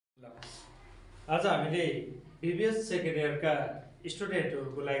आज हामीले BBS second इयरका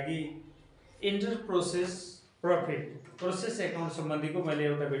स्टुडेन्टहरूको लागि enter process profit process account सम्बन्धीको मैले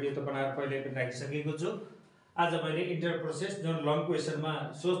एउटा भिडियो त बनाएर पहिले पनि राखिसकेको छु। आज मैले इन्टर प्रोसेस जुन लङ क्वेसनमा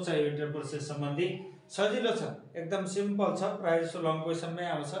सोध्छ यो इन्टर प्रोसेस सम्बन्धी सजिलो छ, एकदम सिम्पल छ, प्रायः जसो लङ क्वेसनमै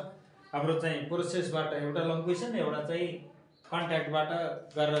आउँछ। हाम्रो चाहिँ प्रोसेसबाट एउटा लङ क्वेसन, एउटा चाहिँ कन्ट्याक्टबाट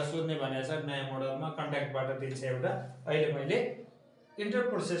गरेर सोध्ने भनेको छ। नयाँ मोडलमा कन्ट्याक्टबाट दिन्छ एउटा। अहिले मैले इन्टर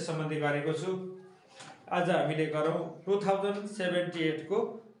प्रोसेस सम्बन्धी गरेको छु। आज हामीले गरौँ 2078 को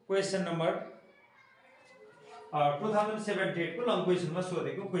क्वेसन नम्बर 2078 को लङ क्वेसनमा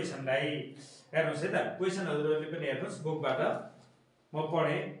सोधेको क्वेसनलाई हेर्नुहोस् है त। क्वेसन हजुरहरूले पनि हेर्नुहोस् बुकबाट। म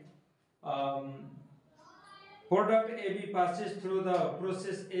पढेँ। Product AB passes through the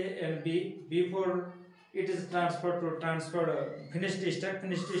process A and B before it is transferred finished stock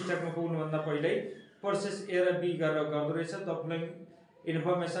मा पुग्नुभन्दा पहिल्यै प्रोसेस A र B गरेर गर्दो रहेछ। The following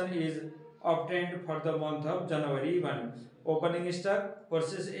information is obtained for the month of January भन्यो। Opening stock,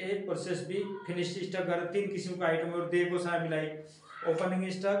 process A, process B, finished stock गरेर तीन किसिमको आइटमहरु दिएको छ हामीलाई। Opening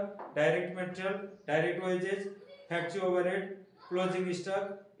stock, direct material, direct wages, factory overhead, closing stock,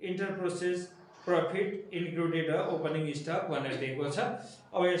 enter process profit included opening stock भनेर दिएको छ।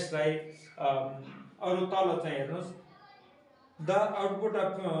 अब यसलाई अरु तल चाहिँ हेर्नुस्। The output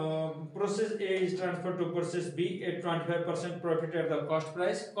of process A is transferred to process B at 25% profit at the cost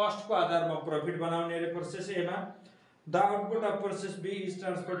price. Cost को आधारमा profit बनाउने रे process A मा। The output of process B is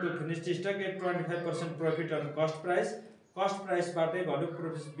transferred to finished stock at 25% profit on cost price. Cost price बाटै भन्नु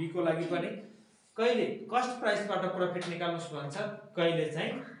process B को लागि पनि कहिले cost price बाट profit निकाल्नुस् भन्छ, कहिले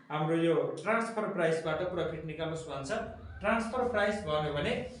चाहिँ हाम्रो यो transfer price बाट profit निकाल्नुस् भन्छ। Transfer price भन्यो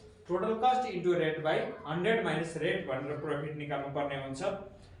भने total cost into rate by 100 minus rate भनेर प्रॉफिट निकाल्नु पर्ने हुन्छ।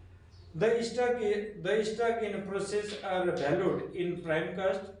 The stock in process are valued in prime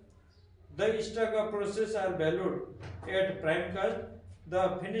cost. The stock of process are valued at prime cost. The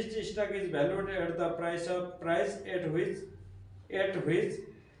finished stock is valued at the price at which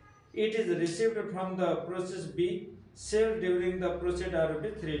it is received from the process B. Sale during the process are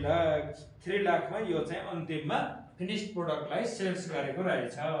rupees 3 lakh. 3 lakh मा यो चाहिँ अन्तिममा finished प्रोडक्टलाई sales गरेको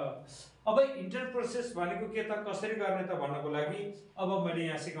रहेछ। अब enter process भनेको के त, कसरी गर्ने त भन्नको लागि अब मैले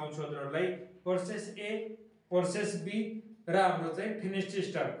यहाँ सिकाउँछु हजुरहरूलाई। प्रोसेस A, प्रोसेस B र हाम्रो चाहिँ फिनिश्ड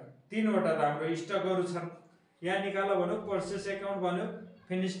स्टक, तीनवटा हाम्रो स्टकहरु छन्। यहाँ निकाल्न भन्नु प्रोसेस अकाउन्ट भन्यो,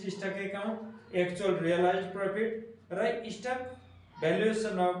 finished stock account, actual realised profit र stock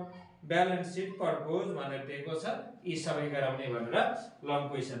valuation of balance seat purpose भनेर दिएको छ। यी सबै गराउने भनेर लङ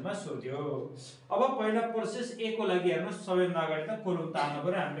क्वेसनमा सोध्यो। अब पहिला प्रोसेस A को लागि हेर्नुस्। सबैभन्दा अगाडि त कोलम तान्नु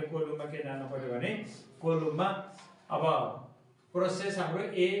पर्यो। हामीले कोलममा के जान्नु पर्यो भने कोलममा अब प्रोसेस हाम्रो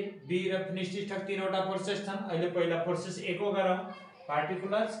A, B र फिनिश्ड स्टक तीनवटा प्रोसेस छन्। अहिले पहिला प्रोसेस A को गरौँ।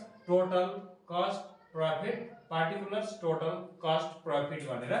 Particulars, total cost, profit, particulars, total cost, profit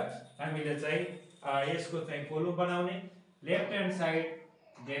भनेर हामीले चाहिँ यसको चाहिँ कोलम बनाउने। Left hand side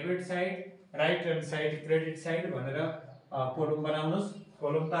debit side, right hand side credit side भनेर कोलम बनाउनुस्,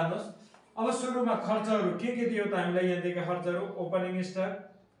 कोलम तान्नुस्। अब सुरुमा खर्चहरु के दियो त हामीलाई यहाँ दिएका खर्चहरु। Opening stock,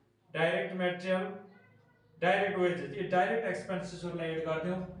 direct material, direct wages, यो डाइरेक्ट एक्सपेन्सेसहरुलाई एड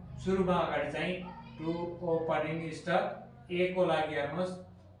गर्दियौ। सुरुमा अगाडि चाहिँ टु ओपनिङ स्टक A को लागि हेर्नुस्।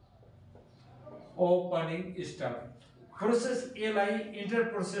 ओपनिङ स्टक प्रोसेस A लाई इन्टर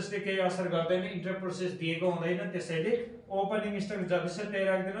प्रोसेसले केही असर गर्दैन, इन्टर प्रोसेस दिएको हुँदैन, त्यसैले ओपनिङ स्टक जति छ त्यही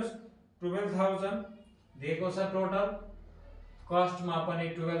राख्दिनुस्। 12000 दिएको छ टोटल। कस्टमा पनि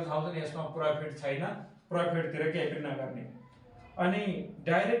 12000, यसमा प्रॉफिट छैन, प्रॉफिटतिर केही पनि नगर्ने। अनि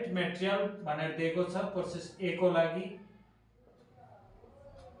डाइरेक्ट मटेरियल भनेर दिएको छ प्रोसेस A को लागि।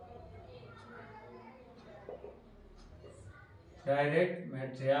 डाइरेक्ट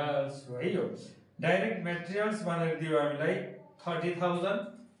मटेरियल्स हो यो। डाइरेक्ट मटेरियल्स भनेर दियो हामीलाई 30000,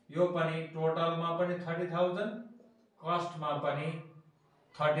 यो पनि टोटलमा पनि 30000, कस्टमा पनि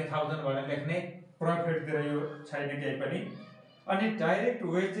 30000 भनेर लेख्ने, प्रॉफिटतिर यो छैन केही पनि। अनि डाइरेक्ट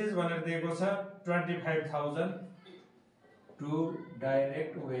वेजेस भनेर दिएको छ 25000 to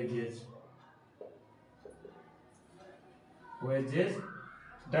direct wages.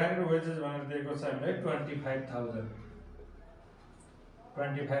 Direct wages भनेर दिएको छ हामीलाई 25000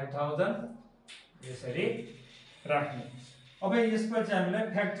 यसरी राख्ने। अब यसपछि हामीलाई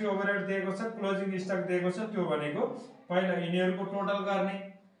फ्याक्ट्री ओभरहेड दिएको छ, क्लोजिङ स्टक दिएको छ। त्यो भनेको पहिला यिनीहरुको टोटल गर्ने,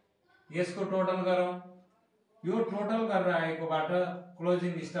 यसको टोटल गरौँ। यो टोटल गरेर आएकोबाट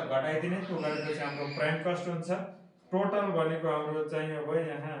क्लोजिङ स्टक घटाइदिने, त्यो गरेपछि हाम्रो प्राइम कस्ट हुन्छ। टोटल भनेको हाम्रो चाहिँ अब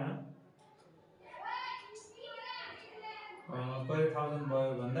यहाँ कति थाउजन्ड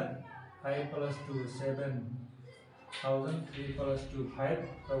भयो भन्दा 5 + 2 7,000, 3 + 2 5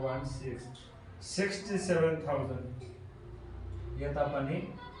 र 1 6 67,000 यता पनि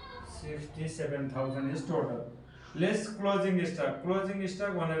 67,000 is total lace closing stock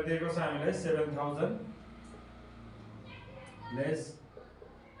भनेर दिएको छ हामीलाई 7,000 लेस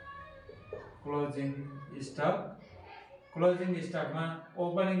क्लोजिङ स्टकमा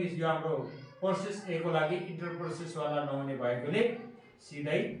ओपनिङ यो हाम्रो प्रोसेस ए को लागि इन्टर प्रोसेस वाला नहुने भएकोले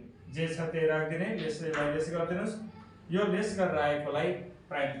सिधै जे छ त्यही राख्दिने लेसलाई लेस गरिदिनुस् यो लेस गरेर आएकोलाई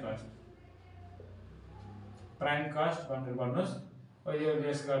प्राइम कस्ट भनेर भन्नुस् यो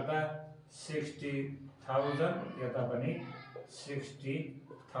लेस गर्दा 60,000 यता पनि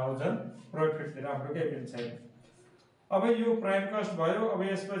 60,000 प्रॉफिट दिएर हाम्रो केही पनि छैन। अब यो प्राइम कस्ट भयो। अब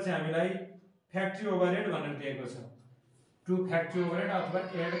यसपछि हामीलाई फ्याक्ट्री ओभरहेड भनेर दिएको छ टु फ्याक्ट्री ओभरहेड अथवा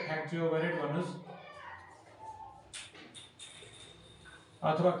एड फ्याक्ट्री ओभरहेड भन्नुस्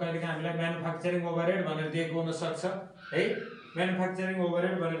अथवा कहिलेकाहीँ हामीलाई म्यानुफ्याक्चरिङ ओभरहेड भनेर दिएको हुन सक्छ है म्यानुफ्याक्चरिङ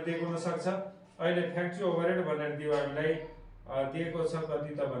ओभरहेड भनेर दिएको हुन सक्छ। अहिले फ्याक्ट्री ओभरहेड भनेर दियो हामीलाई दिएको छ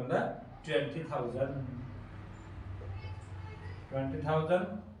कति त भन्दा 20,000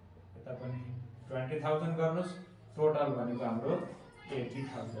 यता पनि 20,000 गर्नुस् टोटल भनेको हाम्रो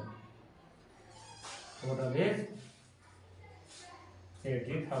 80,000 टोटल इज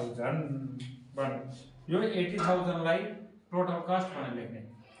 80,000 बन यो 80,000 लाई टोटल कस्ट भनेर लेख्ने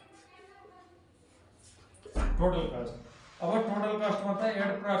टोटल कस्ट। अब टोटल कस्टमा त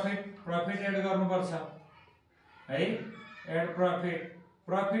एड प्रॉफिट एड गर्नुपर्छ है एड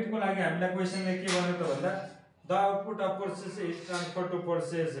प्रॉफिट को लागि हामीलाई क्वेशनले के भन्यो त भन्दा the output of process is transfer to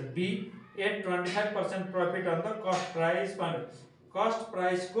process be at 25% profit on the cost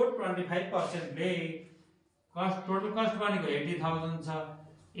price को 25% ले कस्ट टोटल कस्ट भनेको 80,000 छ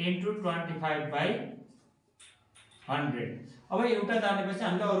इन्टु 25/100। अब एउटा जानेपछि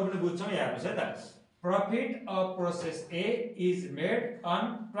हामीले अरु पनि बुझ्छौं हेर्नुस् है त profit of process A is made on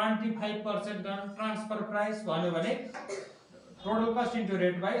 25% on transfer price भन्यो भने total cost into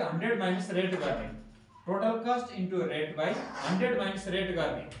rate by 100 minus rate गर्ने total cost into rate by 100 minus rate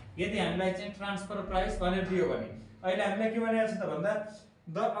गर्ने यदि हामीलाई चाहिँ ट्रान्सफर प्राइस भनेर दियो भने अहिले हामीलाई के भनेको छ त भन्दा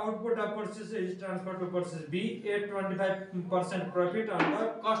the output of process is transfer to process be at 25% profit on the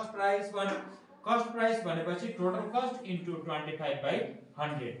cost price भनेपछि total cost into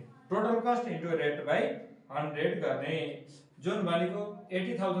 25/100 total cost into rate by 100 गर्ने जुन भनेको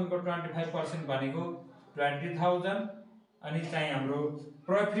 80,000 को 25% भनेको 20,000 अनि चाहिँ हाम्रो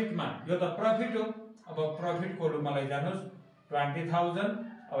प्रॉफिटमा यो त प्रॉफिट हो। अब प्रॉफिट कोलममा लैजानुस् 20,000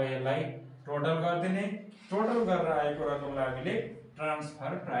 अब यसलाई टोटल गर्दिने टोटल गरेर आएको रकमलाई हामीले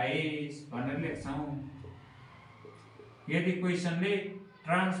ट्रान्सफर प्राइस भनेर लेख्छौं। यदि क्वेशनले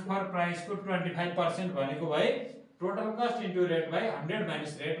ट्रान्सफर प्राइस को 25% भनेको भए total cost into rate by 100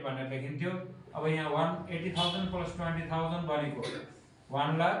 minus rate भनेर लेखिन्थ्यो। अब यहाँ 180,000 प्लस 20,000 भनेको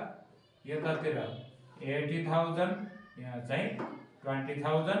 1 लाख यतातिर 80,000 यहाँ चाहिँ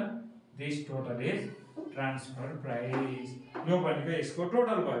 20,000 this total is transfer price यो भनेको यसको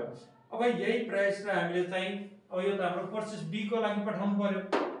टोटल भयो। अब यही प्राइसलाई हामीले चाहिँ अब यो त हाम्रो प्रोसेस बी को लागि पठाउनु पर्यो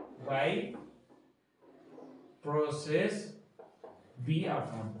by process be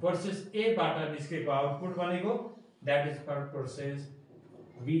output process ए बाट निस्केको आउटपुट भनेको that is for process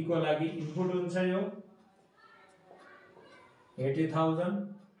be को लागि इनपुट हुन्छ यो 80,000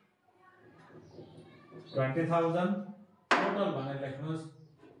 20,000 टोटल भनेर लेख्नुस्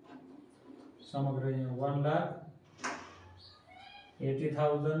समग्र यहाँ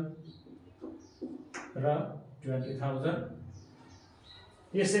 1,80,000 र 20,000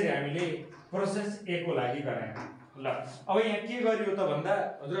 यसरी हामीले प्रोसेस ए को लागि गरायौं। ल अब यहाँ के गरियो त भन्दा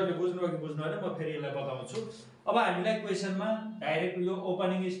हजुरहरुले बुझ्नुभयो कि बुझ्नु हैन म फेरि यसलाई बताउँछु। अब हामीलाई क्वेशनमा डाइरेक्ट यो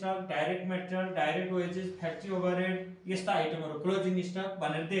opening stock direct material direct wages factory overhead यस्ता आइटमहरु क्लोजिङ स्टक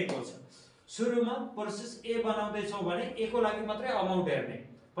भनेर दिएको छ। सुरुमा प्रोसेस ए बनाउँदै छौ भने ए को लागि मात्रै अमाउन्ट हेर्ने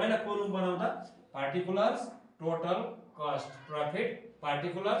पहिला कोलम बनाउँदा particulars total cost profit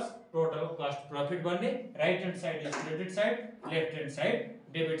particulars total cost profit भन्ने right hand side is credit side left hand side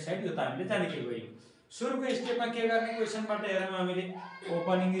debit side यो त हामीले जानेकै गयो। सुरुको स्टेपमा के गर्ने क्वेशनबाट हेरौँ हामीले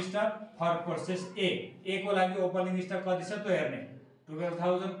ओपनिङ स्टक फर प्रोसेस ए को लागि ओपनिङ स्टक कति छ त्यो हेर्ने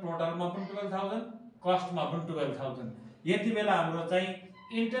 12,000 टोटलमा पनि 12,000 कस्टमा पनि 12,000 यति बेला हाम्रो चाहिँ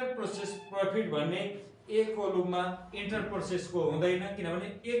इन्टर प्रोसेस प्रॉफिट भन्ने ए कोलममा इन्टर प्रोसेस को हुँदैन किनभने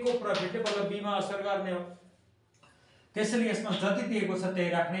ए को प्रॉफिटले बल्ल बी मा असर गर्ने हो। त्यसैले यसमा जति दिएको छ त्यही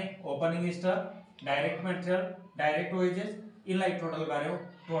राख्ने opening stock direct material direct wages इनलाई total गर्यौ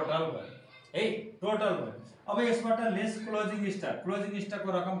total भयो है टोटल भयो। अब यसबाट लेस क्लोजिङ स्टक को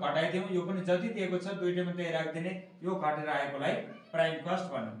रकम घटाइदियौ यो पनि जति दिएको छ दुईटैमा त्यही राख्दिने यो घटेर आएकोलाई प्राइम कस्ट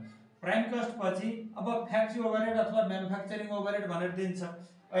भन्नु। प्राइम कस्ट पछि अब फ्याक्ट्री ओभरहेड अथवा म्यानुफ्याक्चरिङ ओभरहेड भनेर दिन्छ।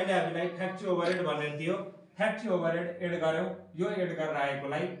 अहिले हामीलाई फ्याक्ट्री ओभरहेड भनेर दियो, फ्याक्ट्री ओभरहेड एड गर्यौं, यो एड गरेर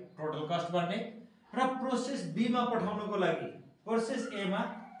आएकोलाई टोटल कस्ट बन्ने र प्रोसेस बी मा पठाउनको लागि प्रोसेस ए मा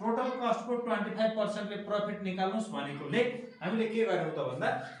टोटल कस्ट को 25% ले प्रॉफिट निकाल्नुस् भनेकोले हामीले के गर्यौं त भन्दा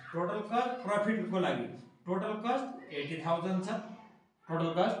टोटल कस्ट प्रॉफिट को लागि टोटल कस्ट 80,000 छ, टोटल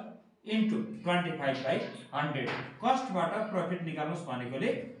कस्ट इन्टु 25/100 कस्ट बाट प्रॉफिट निकाल्नुस् भनेकोले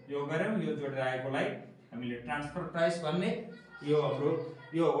यो गर्यौं, यो जोडेर आएकोलाई हामीले ट्रान्सफर प्राइस भन्ने। यो हाम्रो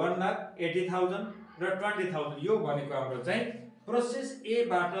यो 1,80,000 र 20,000 यो भनेको हाम्रो चाहिँ प्रोसेस ए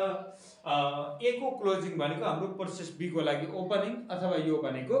बाट ए को क्लोजिङ भनेको हाम्रो प्रोसेस बी को लागि ओपनिङ, अथवा यो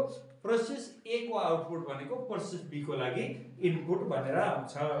भनेको प्रोसेस ए को आउटपुट भनेको प्रोसेस बी को लागि इनपुट भनेर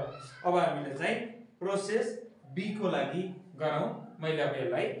आउँछ। अब हामीले चाहिँ प्रोसेस बी को लागि गरौँ। मैले अब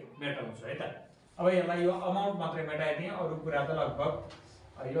यसलाई मेटाउँछु है त। अब यसलाई यो अमाउन्ट मात्रै मेटाइदिए, अरु कुरा त लगभग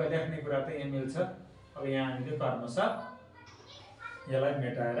यो लेख्ने कुरा त यहाँ मिल्छ। अब यहाँ हामीले कर्मशः यसलाई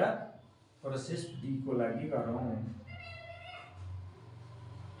मेटाएर प्रोसेस बी को लागि गरौँ।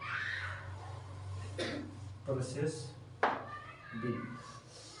 प्रोसेस बी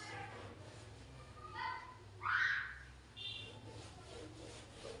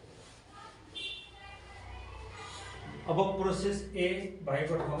अब प्रोसेस ए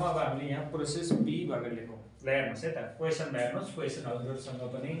भएको ठाउँमा अब हामीले यहाँ प्रोसेस बी भनेर लेखौँ। ल हेर्नुस् है त, क्वेशन हेर्नुस्, क्वेशन हजुरसँग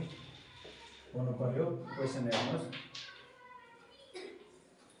पनि हुनु पर्यो। क्वेशन हेर्नुस्,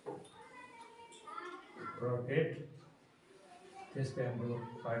 प्रॉफिट त्यसै हाम्रो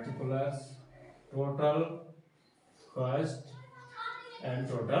particulars total cost and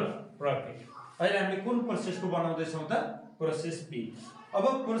total profit. अहिले हामीले कुन प्रोसेस को बनाउँदै छौं त? Process be. अब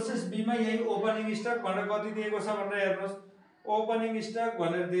प्रोसेस बी मा यही ओपनिङ स्टक भनेर कति दिएको छ भनेर हेर्नुस्। ओपनिङ स्टक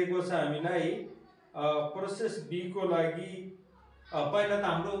भनेर दिएको छ हामीलाई प्रोसेस बी को लागि पहिला त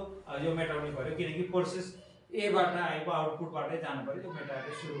हाम्रो यो मेटाउनु पर्यो, किनकि प्रोसेस ए बाट आएको आउटपुट बाटै जानु पर्यो। यो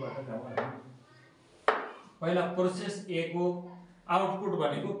मेटाएर सुरुबाट जाऊ हामी। पहिला प्रोसेस ए को आउटपुट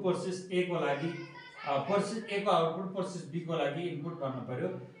भनेको प्रोसेस ए को लागि प्रोसेस ए को आउटपुट प्रोसेस बी को लागि इनपुट गर्नु पर्यो।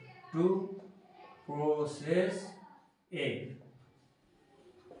 To process A,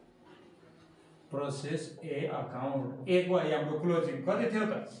 process A account ए को हाम्रो क्लोजिङ कति थियो त?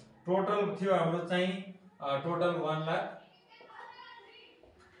 टोटल थियो हाम्रो चाहिँ टोटल 1 लाख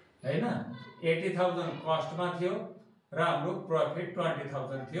हैन, 80,000 कस्ट मा थियो र हाम्रो प्रॉफिट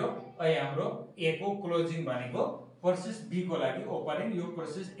 20,000 थियो। अहिले हाम्रो ए को क्लोजिङ भनेको प्रोसेस बी को लागि ओपनिङ, यो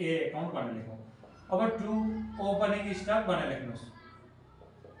प्रोसेस ए अकाउन्ट भनेर लेखौं। अब टु ओपनिङ स्टक भनेर लेख्नुस्।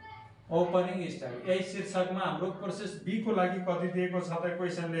 ओपनिङ स्टक यही शीर्षकमा हाम्रो प्रोसेस बी को लागि कति दिएको छ त?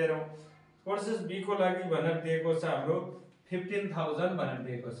 क्वेशन लिएर प्रोसेस बी को लागि भनेर दिएको छ हाम्रो 15,000 भनेर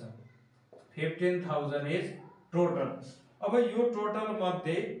दिएको छ। 15,000 इज टोटल। अब यो टोटल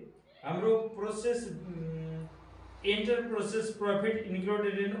मध्ये हाम्रो process inter process profit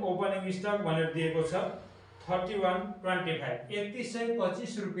included in opening stock भनेर दिएको छ 3125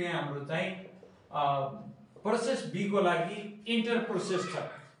 3125 रुपैयाँ हाम्रो चाहिँ प्रोसेस बी को लागि इंटर प्रोसेस छ।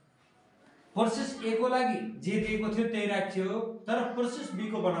 प्रोसेस ए को लागि जे दिएको थियो त्यही राख्यो, तर प्रोसेस बी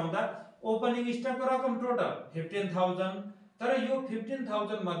को बनाउँदा ओपनिङ स्टक को रकम टोटल 15,000, तर यो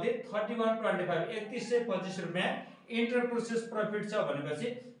 15,000 मध्ये 3125 3125 रुपैयाँ इंटर प्रोसेस प्रॉफिट छ भनेपछि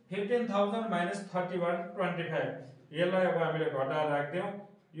 15,000 माइनस 3125 यसलाई अब हामीले घटाएर राख्दियौ।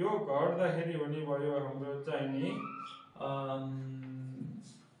 यो घट्दाखेरि हुने भयो हाम्रो चाहिँ नि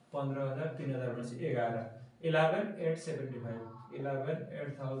 15,000 3,000 पछि 11 11,875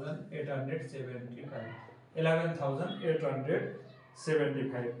 11,875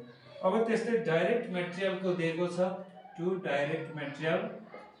 11,875। अब त्यस्तै डाइरेक्ट मटेरियल को दिएको छ to direct material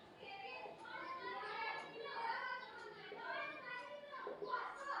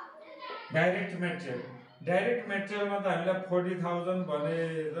direct material मा त हामीलाई 40,000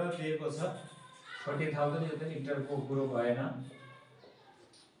 भनेर दिएको छ। 40,000 यो त इन्टर को कुरो भएन।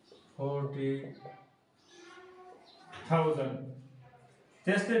 40,000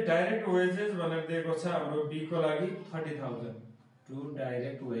 त्यस्तै डाइरेक्ट वेजेस भनेर दिएको छ हाम्रो बी को लागि 30,000 टु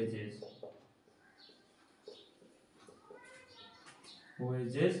डाइरेक्ट वेजेस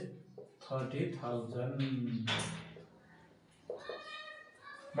 30,000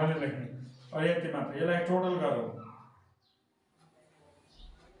 भनेर लेख्ने। अब यति मात्र, यसलाई टोटल गरौँ।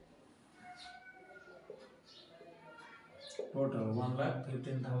 टोटल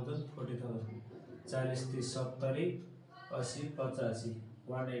 1,15,000 40,000 40 30 70 80 85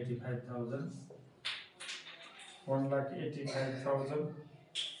 185,000 1,85,000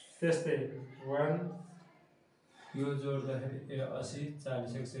 त्यस्तै 1 यो जोड्दाखेरि 80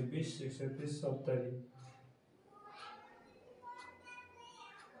 40 120 130 70 1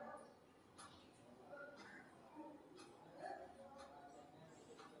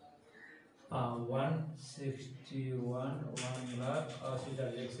 161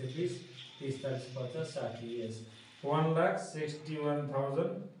 1,80,120 30 40 60 yes 1,61,000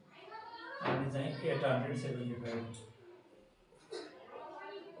 अनि चाहिँ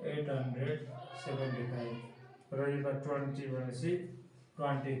 875 र यो 20 भनेपछि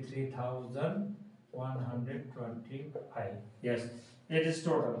 23,125 yes it is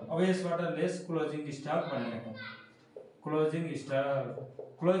total अब यसबाट लेस क्लोजिङ स्टक भनेको क्लोजिङ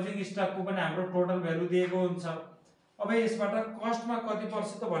स्टक को पनि हाम्रो टोटल भ्यालु दिएको हुन्छ अब यसबाट कस्टमा कति पर्छ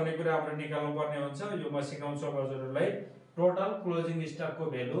त भन्ने कुरा हाम्रो निकाल्नु पर्ने हुन्छ यो म सिकाउँछु अब हजुरहरुलाई टोटल क्लोजिङ स्टक को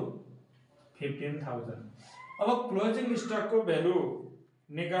भ्यालु 15,000 अब क्लोजिङ स्टक को भ्यालु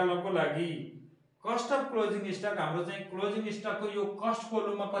निकाल्नको लागि कस्ट अफ क्लोजिङ स्टक हाम्रो चाहिँ क्लोजिङ स्टक को यो कस्ट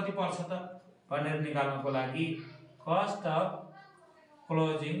कोलममा कति पर्छ त भनेर निकाल्नको लागि कस्ट अफ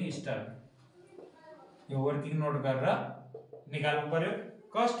क्लोजिङ स्टक यो वर्किङ नोट गरेर निकाल्नु पर्यो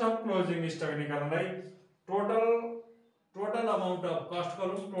cost of closing stock निकाल्नलाई total amount of cost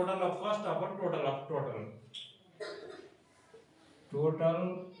kolam total of cost upon total of total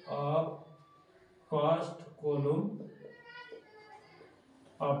of cost kolam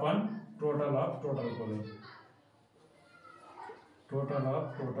upon total of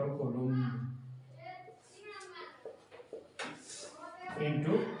total column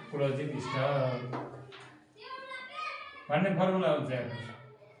into closing stock भन्ने formula हुन्छ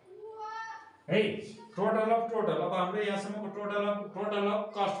है total of total अब हाम्रो यहाँसम्मको total of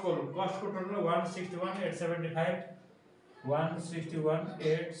cost को total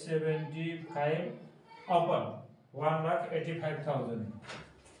 161,875 upon 1,85,000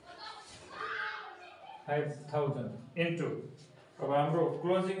 into अब हाम्रो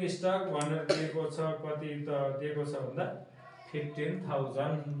closing stock भनेर दिएको छ कति त दिएको छ भन्दा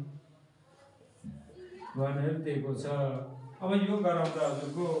 15,000 भनेर दिएको छ अब यो गराउँदा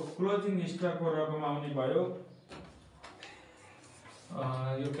हजुरको क्लोजिङ स्टक को रकम आउने भयो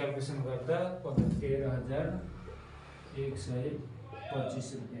यो क्याल्कुलेसन गर्दा 13,125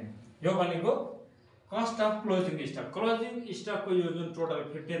 रुपैयाँ यो भनेको कस्ट अफ क्लोजिङ स्टक को यो जुन टोटल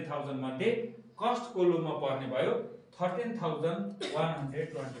 15,000 मध्ये कस्ट कोलममा पर्ने भयो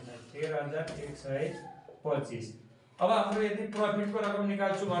 13,125 अब हाम्रो यदि प्रॉफिट को रकम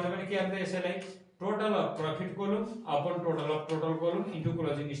निकाल्छु भने पनि के हुन्छ यसैलाई total of profit kolam upon total of total kolam into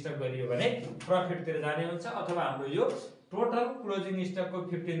closing stock गरियो भने प्रॉफिट तिर जाने हुन्छ अथवा हाम्रो यो टोटल क्लोजिङ स्टक को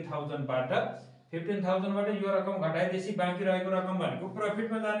 15,000 बाट यो रकम घटाइदिएपछि बाँकी रहेको रकम भनेको प्रॉफिट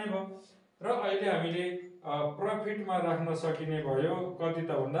मा जाने भयो र अहिले हामीले प्रॉफिट मा राख्न सकिने भयो कति त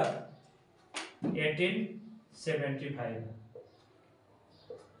भन्दा 1875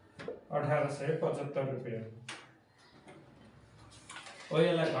 1875 रुपैयाँ ओ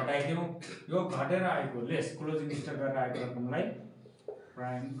यसलाई घटाइदिउँ यो घटेर आएको लेस क्लोजिङ स्टक गरेर आएको रकमलाई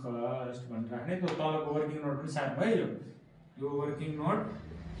प्राइम कस्ट भनेर राख्ने त्यो तलको वर्किङ नोट पनि साथ भयो यो वर्किङ नोट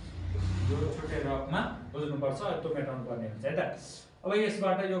यो छुट्टै रकममा बुझ्नुपर्छ त्यो मेटाउनु पर्ने हुन्छ है त अब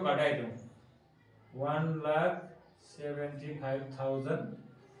यसबाट यो घटाइदिउँ 1,75,000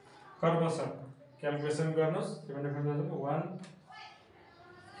 कर्मशः क्याल्कुलेसन गर्नुस् 1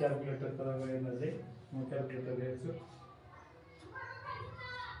 क्याल्कुलेटर तर गरेर चाहिँ म क्याल्कुलेटर लेख्छु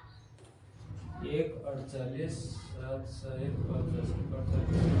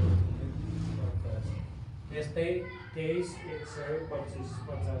 1,48,750 त्यस्तै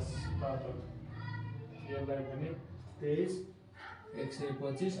 23,125 यसलाई पनि 23,125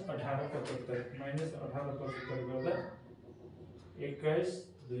 1875 माइनस 1875 गर्दा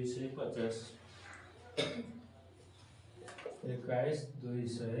 21,250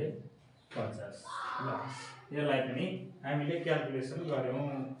 21,250 ल यसलाई पनि हामीले क्याल्कुलेसन गर्यौं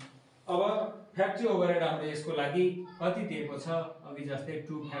अब फ्याक्ट्री ओभरहेड हाम्रो यसको लागि कति दिएको छ अघि जस्तै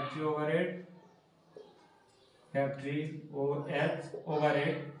 2 फ्याक्ट्री ओभरहेड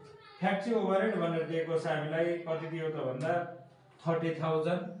भनेर दिएको छ हामीलाई कति दियो त भन्दा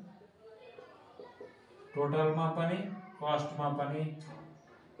 30,000 टोटल मा पनि कस्ट मा पनि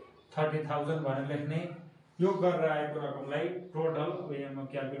 30,000 भनेर लेख्ने यो गरेर आएको रकमलाई टोटल अब यहाँ म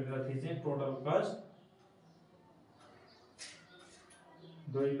क्याल्कुलेटर थिचे टोटल कस्ट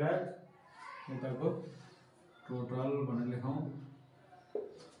 2 लाख यताको टोटल भनेर लेखौं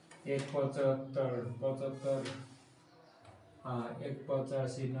 1,75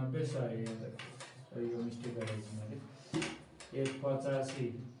 1,85 90 सरी यो मिस्टेक गरेको छु मैले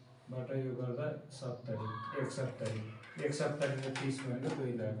 1,85 बाट यो गर्दा 70 170 र 30 भनेको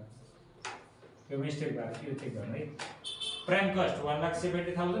 2 लाख यो मिस्टेक भएको यो चेक गर्नु है प्राइम कस्ट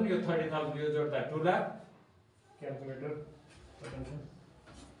 1,70,000 यो 30,000 यो जोड्दा 2 लाख क्याल्कुलेटर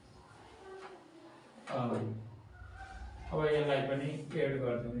अब यसलाई पनि एड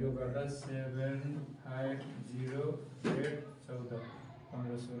गर्छौँ। यो गर्दा 7 5 0 8 14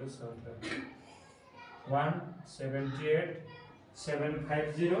 15 16 17 178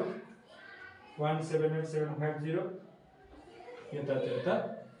 750 178 750 यतातिर त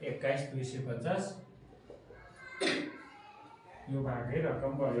 21 250 यो भागे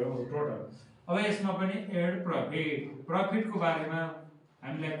रकम भयो टोटल। अब यसमा पनि एड प्रफिट को बारेमा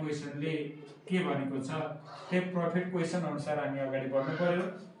हामीलाई क्वेशनले के भनेको छ त्यो प्रफिट क्वेशन अनुसार हामी अगाडि बढ्नु पर्यो।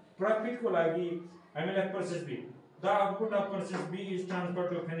 प्रफिट को लागि हामीलाई process be the output of process be is transferred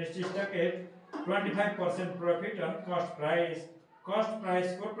to finished stuck at 25% profit on cost price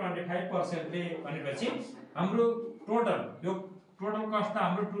को 25% ले भनेपछि हाम्रो टोटल यो टोटल कस्ट त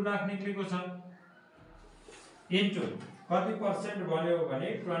हाम्रो 2 लाख निक्लेको छ इन्टु कति पर्सेन्ट भन्यो भने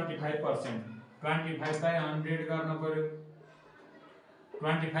 25% 25/100 गर्न पर्यो।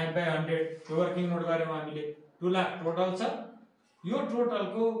 25/100 वर्किङ नोट गर्यौं हामीले 2 लाख टोटल छ। यो टोटल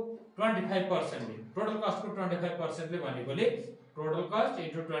को 25% ले टोटल कस्ट को 25% ले भनेकोले टोटल कस्ट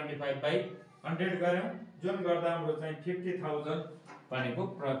इन्टु 25/100 गर्यौं जुन गर्दा हाम्रो चाहिँ 50,000 भनेको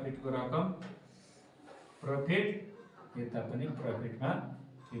प्रॉफिट को रकम। प्रॉफिट यता पनि प्रॉफिटमा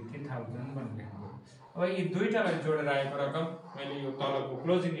 50,000 भनेको। अब यी दुईटालाई जोडेर आएको रकम मैले यो तलको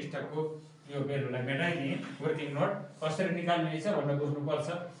क्लोजिङ स्टक को यो बेलुलाई मेटाइदिए। वर्किङ नोट कसरी निकाल्ने छ भनेर बुझ्नु पर्छ।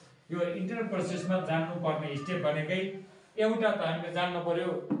 यो इन्टर प्रोसेसमा जान्नु पर्ने स्टेप भनेकै एउटा त हामीले जान्न पर्यो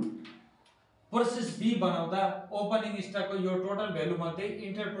प्रोसेस बी बनाउँदा ओपनिङ स्टक को यो टोटल भ्यालु मध्ये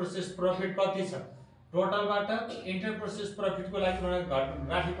इन्टर प्रोसेस प्रॉफिट कति छ टोटलबाट इन्टर प्रोसेस प्रॉफिट को लागि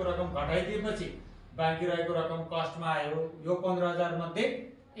राखेको रकम घटाइदिएपछि बाँकी रहेको रकम कस्टमा आयो। यो 15,000 मध्ये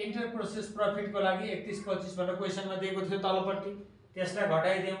इन्टर प्रोसेस प्रॉफिट को लागि 31-25 भनेर क्वेशनमा दिएको थियो तलपट्टि त्यसलाई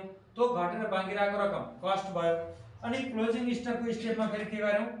घटाइदियौ त्यो घटेर बाँकी रहेको रकम कस्ट भयो। अनि क्लोजिङ स्टक को स्टेपमा फेरि के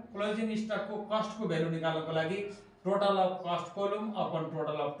गर्यौ क्लोजिङ स्टक को कस्ट को भ्यालु निकाल्नको लागि total of cost kolam upon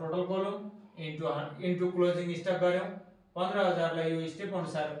total of total kolam into closing stock गर्यौ। 15,000 लाई यो स्टेप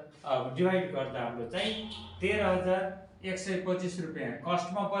अनुसार डिवाइड गर्दा हाम्रो चाहिँ 13,125 रुपैयाँ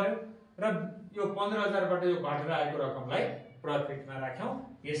कस्टमा पर्यो र यो 15,000 बाट यो घटेर आएको रकमलाई प्रॉफिटमा राख्यौं।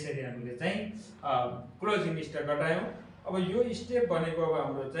 यसरी हामीले चाहिँ क्लोजिङ स्टक घटायौं। अब यो स्टेप भनेको अब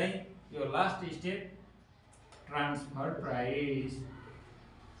हाम्रो चाहिँ यो लास्ट स्टेप ट्रान्सफर प्राइस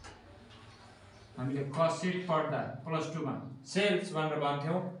हामीले कस्ट सिट पढ्दा +2 मा सेल्स भनेर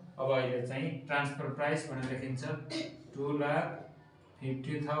भन्थ्यौं। अब अहिले चाहिँ ट्रान्सफर प्राइस भनेर लेखिन्छ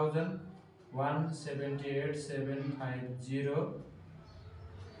 2,50,000 178,750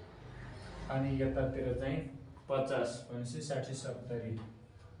 अनि यतातिर चाहिँ 50 भनेपछि 60 70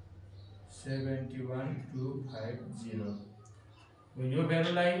 71,250 यो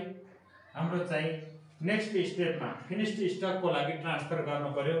भ्यालुलाई हाम्रो चाहिँ नेक्स्ट स्टेपमा फिनिश्ड स्टक को लागि ट्रान्सफर गर्न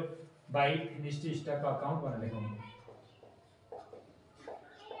पर्यो बाइ फिनिश्ड स्टक अकाउन्ट भनेर लेखौं।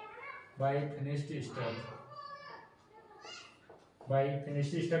 By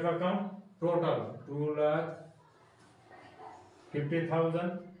finished stock account total 2,50,000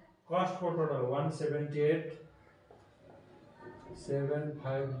 cost को टोटल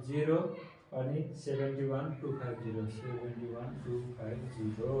 178,750 अनि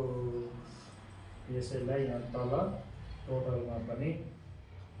 71,250 यसैलाई यहाँ तल टोटलमा पनि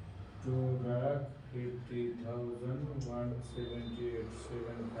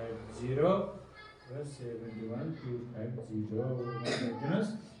 2,50,178,750 र 71,250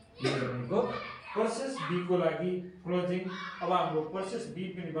 यो भनेको प्रोसेस बी को लागि क्लोजिङ। अब हाम्रो प्रोसेस बी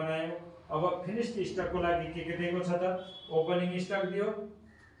पनि बनायौ। अब फिनिश्ड स्टक को लागि के दिएको छ त ओपनिङ स्टक दियो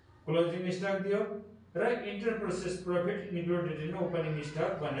क्लोजिङ स्टक दियो र enter process profit included in opening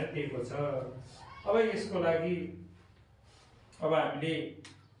stock भनेर दिएको छ। अब यसको लागि अब हामीले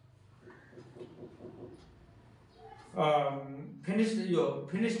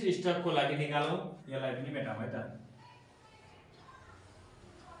फिनिश्ड स्टक को लागि निकालौं। यसलाई पनि मेटाउँ है त।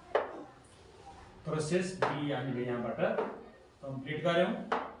 प्रोसेस बी हामीले यहाँबाट कम्प्लिट गर्यौं।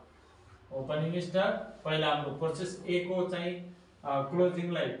 ओपनिङ स्टक पहिला हाम्रो प्रोसेस ए को चाहिँ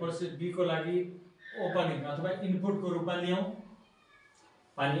क्लोजिङलाई प्रोसेस बी को लागि ओपनिङ अथवा इनपुट को रूपमा लियौं।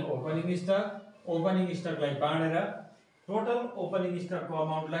 अनि ओपनिङ स्टकलाई बाँडेर टोटल ओपनिङ स्टक को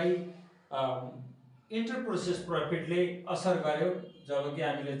अमाउन्टलाई इन्टर प्रोसेस प्रॉफिटले असर गर्यो। जबकि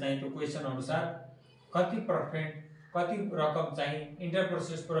हामीले चाहिँ त्यो क्वेशन अनुसार कति रकम चाहिँ इन्टर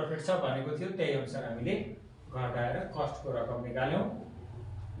प्रोसेस प्रॉफिट छ भनेको थियो त्यही अनुसार हामीले घटाएर कस्ट को रकम निकाल्यौं।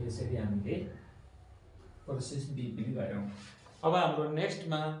 यसरी हामीले प्रोसेस बी पनि गर्यौं। अब हाम्रो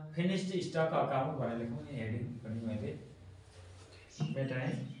नेक्स्टमा फिनिश्ड स्टक अकाउन्ट भनेर लेखौं। यहाँ हेडिङ पनि मैले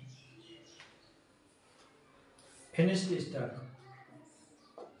मेटाएँ। Finished stock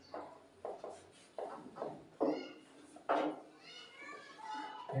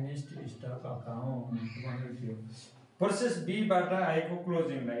finished stock account भनेर थियो। प्रोसेस बी बाट आएको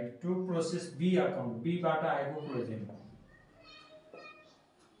क्लोजिङलाई to process be account, be बाट आएको closing,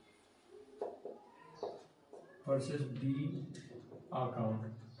 process be account,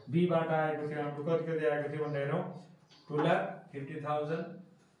 be बाट आएको थियो हाम्रो कति कति आएको थियो भन्दा हेरौँ 2,50,000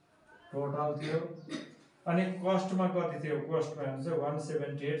 टोटल थियो। अनि कस्टमा कति थियो, कस्टमा हुन्छ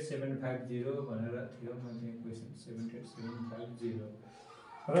 178,750 भनेर थियो मैले क्वेसन 78,750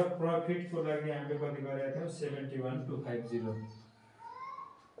 र प्रफिटको लागि हामीले कति गरेका थियौँ 71,250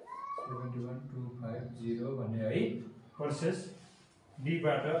 भन्ने है प्रोसेस बी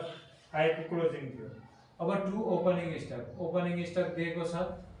बाट आएको क्लोजिङ थियो। अब to opening stock, opening stock दिएको छ,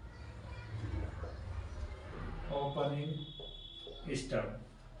 ओपनिङ स्टक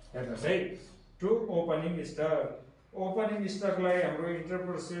हेर्नुहोस् है, टु ओपनिङ स्टक, ओपनिङ स्टकलाई हाम्रो इन्टर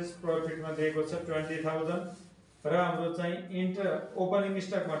प्रोसेस प्रफिटमा दिएको छ 20,000 र हाम्रो चाहिँ इन्टर ओपनिङ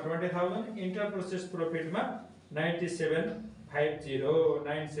स्टकमा 20,000, इन्टर प्रोसेस प्रफिटमा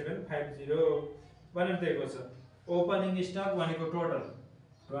 9750 भनेर दिएको छ। ओपनिङ स्टक भनेको टोटल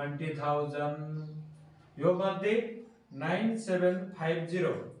 20,000, यो मध्ये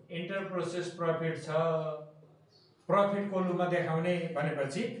 9750 इन्टर प्रोसेस प्रफिट छ, प्रफिट कोलुममा देखाउने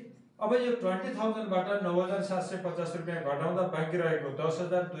भनेपछि अब यो 20,000 बाट 9,750 रुपैयाँ घटाउँदा बाँकी रहेको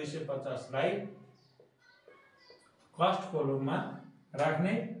 10,250 लाई कस्ट कोलुममा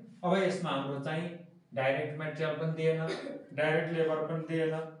राख्ने। अब यसमा हाम्रो चाहिँ डाइरेक्ट मटेरियल पनि दिएन, डाइरेक्ट लेबर पनि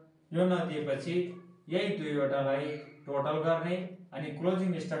दिएन, यो नदिएपछि यही दुईवटालाई टोटल गर्ने अनि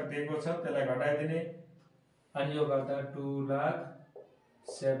क्लोजिङ स्टक दिएको छ त्यसलाई घटाइदिने अनि यो गर्दा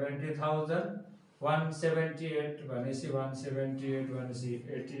 2,70,000 178 भनेपछि 178 भनेपछि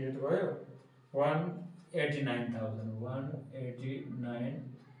 88 भयो, 189,000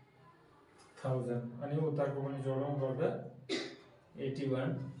 अनि उताको पनि जोडौँ गर्दा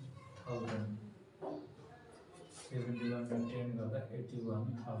 81,000, 71 र 10 गर्दा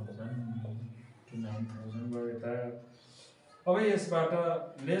 81,000 भयो त। अब यसबाट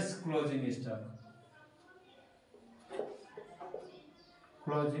lace closing stock,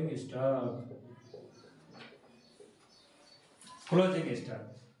 closing stock, closing stock,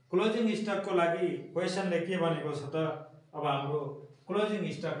 closing स्टकको लागि क्वेसनले के भनेको छ त, अब हाम्रो क्लोजिङ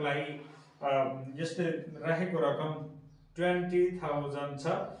स्टकलाई यस्तै राखेको रकम 20,000 छ।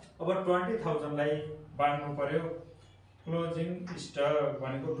 अब 20,000 लाई बाँड्नु पर्यो, क्लोजिङ स्टक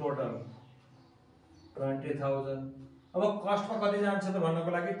भनेको टोटल 20,000। अब कस्टमा कति जान्छ त भन्नको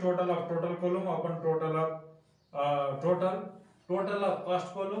लागि total of total kolam upon total of total of cost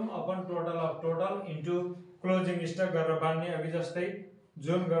kolam upon total of total into closing stock गरेर बाँड्ने अघि जस्तै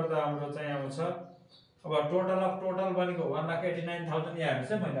जुन गर्दा हाम्रो चाहिँ आउँछ। अब टोटल अफ टोटल भनेको 1,89,000 यहाँ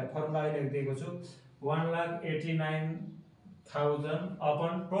हेर्नुहोस् है, मैले फर्मुला लेखिदिएको छु 1,89,000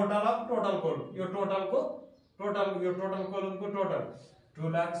 upon total of total kolam, यो टोटलको टोटल, यो टोटल कोलमको टोटल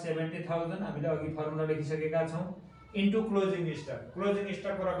 2,70,000 हामीले अघि फर्मुला लेखिसकेका छौँ इन्टु क्लोजिङ स्टक, क्लोजिङ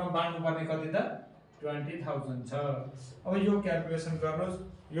स्टकको रकम बाँड्नु पर्ने कति त 20,000 छ। अब यो क्याल्कुलेसन गर्नुहोस्,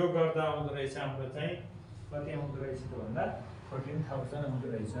 यो गर्दा आउँदो रहेछ हाम्रो चाहिँ कति आउँदो रहेछ त भन्दा 14,000 आउँदो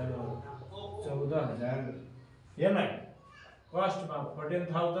रहेछ, 14,000। यसलाई कस्टमा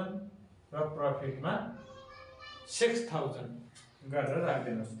 14,000 र प्रफिटमा 6,000 गरेर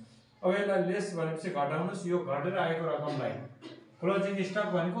राखिदिनुहोस्। अब यसलाई लेस भनेपछि घटाउनुहोस्, यो घटेर आएको रकमलाई क्लोजिङ स्टक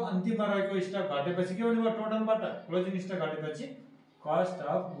भनेको अन्तिममा रहेको स्टक घटेपछि के हुने भयो टोटलबाट, closing stock घटेपछि cost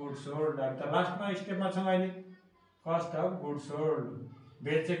of goods sold, अब त लास्टमा स्टेपमा छौँ अहिले, कस्ट अफ गुड्स सोल्ड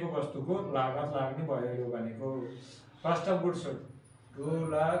बेचेको वस्तुको लागत लाग्ने भयो। यो भनेको कस्ट अफ गुड्स सोल्ड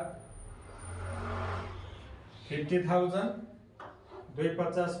 2,50,000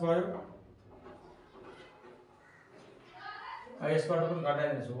 250 भयो। यसबाट पनि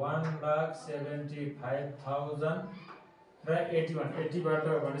घटाइदिनुहोस् 1,75,000 र 80 बाट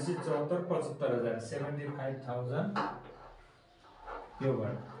भनेपछि 74,75,000 75,000 यो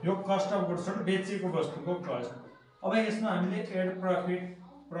भयो, यो कस्ट अफ गुड्स सोल्ड बेचेको वस्तुको कस्ट। अब यसमा हामीले एड प्रफिट,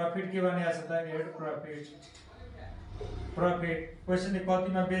 प्रफिट के भनेको छ त एड प्रफिट, प्रफिट क्वेसनले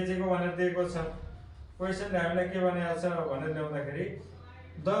कतिमा बेचेको भनेर दिएको छ, क्वेसनले हामीलाई के भनेको छ भनेर ल्याउँदाखेरि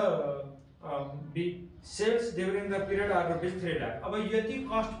the sales during the period are rupees 3 lakh. अब यति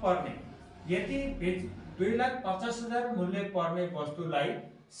कस्ट पर्ने, यति 2,50,000 मूल्य पर्ने वस्तुलाई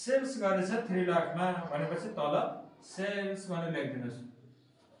सेल्स गरेछ 3 लाखमा भनेपछि तल सेल्स भनेर लेखिदिनुहोस्।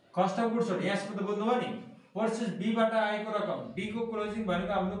 कस्ट अफ गुड्स सोल्ड यहाँसम्म त बुझ्नुभयो नि, प्रोसेस बी बाट आएको रकम, बी को क्लोजिङ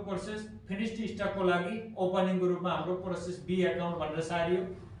भनेको हाम्रो प्रोसेस फिनिस्ड स्टकको लागि ओपनिङको रूपमा हाम्रो प्रोसेस बी अकाउन्ट भनेर सारियो।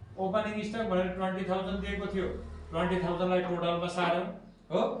 ओपनिङ स्टक भनेर 20,000 दिएको थियो, 20,000 लाई टोटलमा सार्यौं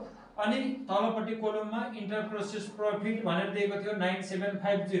हो। अनि तलपट्टि कोलममा इन्टर प्रोसेस प्रॉफिट भनेर दिएको थियो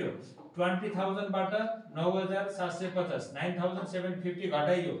 9750 20000 बाट 9750 9750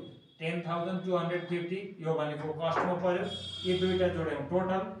 घटाइयो 10250 यो भनेको कस्टमा पर्यो यो दुईटा जोड्यौं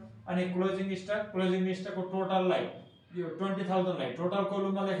टोटल अनि क्लोजिङ स्टकको टोटललाई यो 20000 लाई टोटल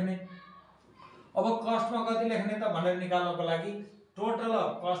कोलममा लेख्ने अब कस्टमा कति लेख्ने त भनेर निकाल्नको लागि total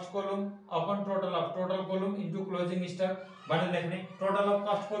of cost kolam upon total of total kolam into closing stock भनेर लेख्ने टोटल अफ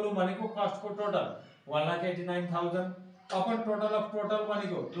कस्ट कोलम भनेको कस्टको total 189000 upon total of total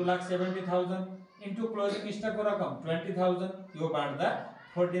भनेको 270000 इन्टु क्लोजिङ स्टकको रकम 20000 यो बाँड्दा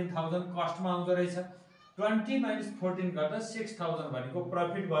 14000 कस्टमा आउँदो रहेछ 20 - 14 गर्दा 6000 भनेको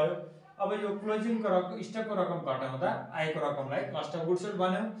प्रॉफिट भयो अब यो क्लोजिङ स्टकको रकम घटाउँदा आएको रकमलाई कस्ट अफ गुड्स सोल्ड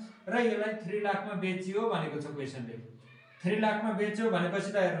भन्यौ र यसलाई 3 लाखमा बेचियो भनेको छ क्वेशनले 3 लाखमा बेच्यो भनेपछि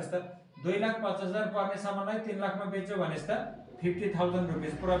त हेर्नुस् त 2,50,000 पर्ने सामानलाई 3 लाखमा बेच्यो भनेस् त 50,000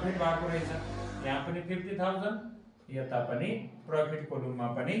 रुपैयाँ प्रॉफिट भएको रहेछ यहाँ पनि 50,000 यता पनि प्रॉफिट कोलममा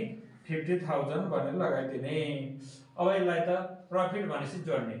पनि 50,000 भनेर लगाइदिने अब यसलाई त प्रॉफिट भनेपछि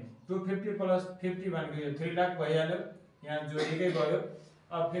जोड्ने 250 प्लस 50 भनेको यो 3 लाख भइहाल्यो यहाँ जोडिकै गयो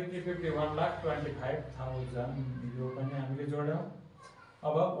अब 50 50 1,25,000 यो पनि हामीले जोड्यौं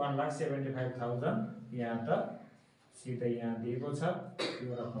अब 1,75,000 यहाँ त सिधै यहाँ दिएको छ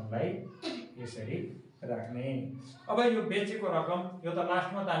यो रकमलाई यसरी राख्ने अब यो बेचेको रकम यो त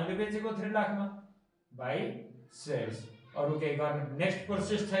लास्टमा त हामीले बेचेको 3 लाखमा बाइ सेल्स अरु केही गर्ने नेक्स्ट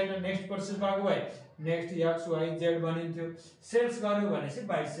प्रोसेस छैन नेक्स्ट प्रोसेस भएको भए next x Y Z बनिन्थ्यो sales गर्यो भनेपछि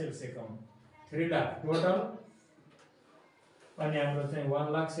by sales account 3 lakh total अनि हाम्रो चाहिँ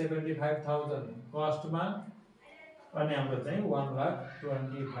 1,75,000 कस्टमा अनि हाम्रो चाहिँ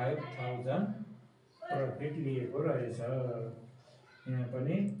 1,25,000 प्रॉफिट लिएको रहेछ यहाँ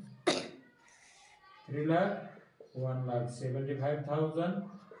पनि 3 लाख 1,75,000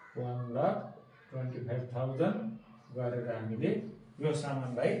 1,25,000 गरेर हामीले यो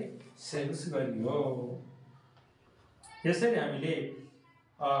सामानलाई सेल्स गरियो यसरी हामीले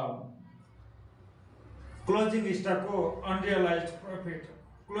क्लोजिङ स्टकको अनरियलाइज्ड प्रॉफिट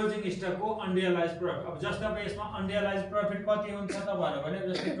क्लोजिङ स्टकको अनरियलाइज्ड प्रॉफिट अब जस्तो अब यसमा अनरियलाइज्ड प्रॉफिट कति हुन्छ त भने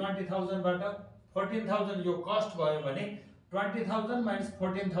जस्तै 20,000 बाट 14,000 यो कस्ट भयो भने 20,000 -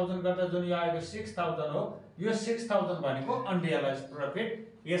 14,000 गर्दा जुन यो आएको 6,000 हो यो 6,000 भनेको अनरियलाइज्ड प्रॉफिट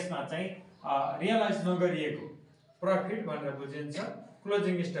यसमा चाहिँ रियलाइज नगरिएको प्रॉफिट भनेर बुझिन्छ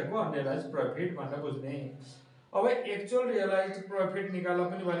क्लोजिङ स्टकको अनरियलाइज्ड प्रॉफिट भनेर बुझ्ने अब एक्चुअल रियलाइज्ड प्रॉफिट निकाल्न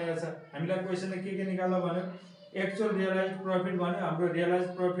पनि भनेको छ हामीलाई क्वेशनले के निकाल्न भन्यो एक्चुअल रियलाइज्ड प्रॉफिट भन्यो हाम्रो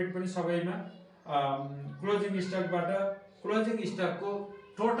रियलाइज्ड प्रॉफिट पनि सबैमा क्लोजिङ स्टकबाट क्लोजिङ स्टकको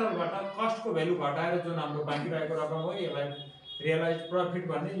टोटलबाट कस्टको भ्यालु घटाएर जुन हाम्रो बाँकी रहेको रकम हो यसलाई रियलाइज्ड प्रॉफिट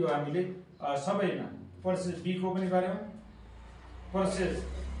भन्ने यो हामीले सबैमा प्रोसेस बी को पनि गर्यौं प्रोसेस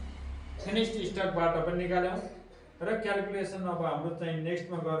फिनिश्ड स्टकबाट पनि निकाल्यौं र क्याल्कुलेसन अब हाम्रो चाहिँ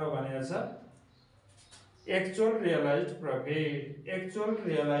नेक्स्टमा गरौ भनेको छ एक्चुअल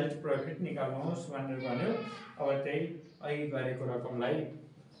रियलाइज्ड प्रॉफिट निकाल्नुहोस् भनेर भन्यो अब त्यही अघि गरेको रकमलाई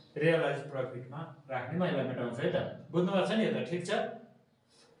रियलाइज्ड प्रॉफिटमा राख्ने मैले मेटाउँछु है त बुझ्नु भएको छ नि यो त ठीक छ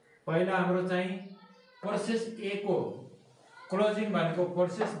पहिला हाम्रो चाहिँ प्रोसेस ए को क्लोजिङ भनेको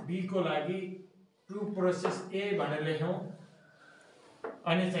प्रोसेस बी को लागि टु प्रोसेस ए भनेर लेख्यौं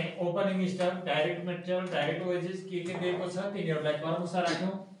अनि चाहिँ opening stock direct material direct wages के दिएको छ तिनीहरुलाई क्रमशः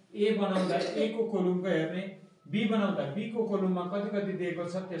राख्यौं ए बनाउँदा ए को कोलमको हेर्ने बी बनाउँदा बी को कोलममा कति दिएको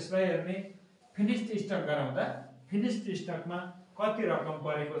छ त्यसलाई हेर्ने फिनिश्ड स्टक गराउँदा फिनिश्ड स्टकमा कति रकम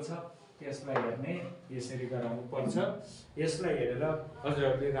परेको छ त्यसलाई हेर्ने यसरी गराउनु पर्छ यसलाई हेरेर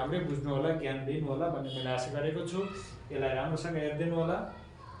हजुरहरुले राम्रै बुझ्नु होला ज्ञान दिनु होला भन्ने मैले आशा गरेको छु यसलाई राम्रोसँग हेर्दिनु होला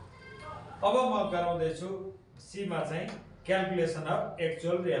अब म गराउँदै छु सी मा चाहिँ calculation of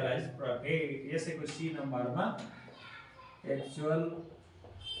actual realised profit यसैको सी नम्बरमा actual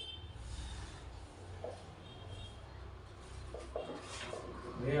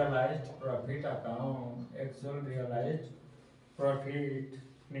realised profit account actual realised profit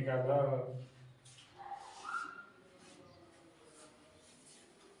निकाल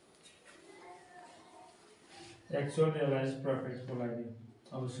एक्चुअल रियलाइज्ड प्रॉफिट को लागि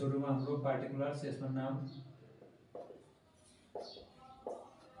अब सुरुमा हाम्रो पार्टिकुलर्स यसमा नाम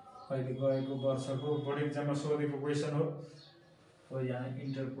अहिले गएको वर्षको बोर्ड एक्जाममा सोधेको क्वेशन हो यहाँ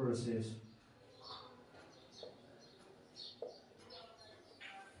इन्टर प्रोसेस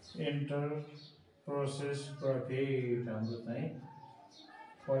प्रॉफिट हाम्रो चाहिँ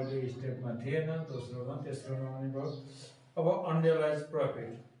पहिलो स्टेपमा थिएन दोस्रोमा तेस्रोमा पनि भयो अब अनरियलाइज्ड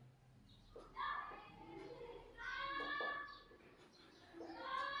प्रॉफिट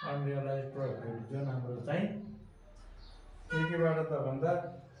जुन हाम्रो चाहिँ केबाट त भन्दा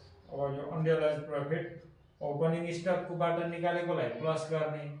अब यो अनरियलाइज प्रॉफिट ओपनिङ स्टकबाट निकालेकोलाई प्लस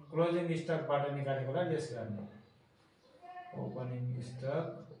गर्ने, क्लोजिङ स्टकबाट निकालेकोलाई लेस गर्ने। ओपनिङ स्टक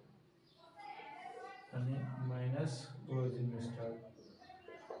अनि माइनस क्लोजिङ स्टक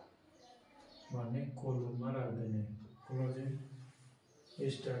भन्ने कोलममा राख्दिने। Closing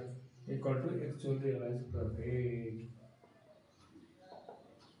stock equal to actual realise profit.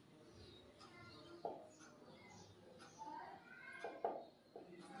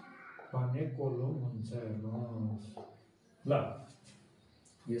 भन्ने कोलम हुन्छ हेर्नुहोस् ल।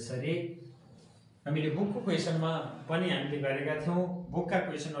 यसरी हामीले बुकको क्वेसनमा पनि हामीले गरेका थियौँ, बुकका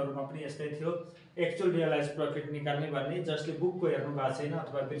क्वेसनहरुमा पनि यस्तै थियो। एक्चुअल रियलाइज प्रॉफिट निकाल्ने भन्ने जसले बुकको हेर्नु भएको छैन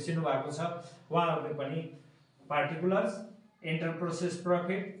अथवा बिर्सिनु भएको छ उहाँहरूले पनि पार्टिकुलर्स, इन्टर प्रोसेस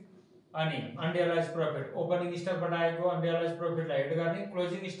प्रॉफिट अनि अनरियलाइज प्रॉफिट, ओपनिङ स्टकबाट आएको अनरियलाइज प्रॉफिटलाई एड गर्ने,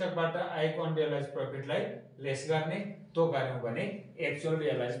 क्लोजिङ स्टकबाट आएको अनरियलाइज प्रॉफिटलाई लेस गर्ने, तो गर्यौं भने एक्चुअल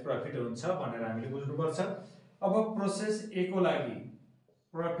रियलाइज प्रॉफिट हुन्छ भनेर हामीले बुझ्नुपर्छ। अब प्रोसेस ए को लागि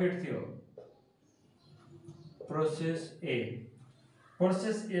प्रॉफिट थियो, प्रोसेस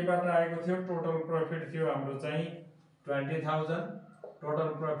ए बाट आएको थियो टोटल प्रॉफिट थियो हाम्रो चाहिँ 20,000, टोटल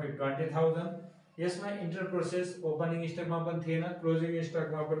प्रॉफिट 20,000। यसमा इन्टर प्रोसेस ओपनिङ स्टकमा पनि थिएन, क्लोजिङ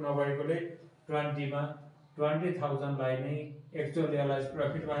स्टकमा पनि नभएकोले 20 मा 20,000 लाई नै एक्चुअल रियलाइज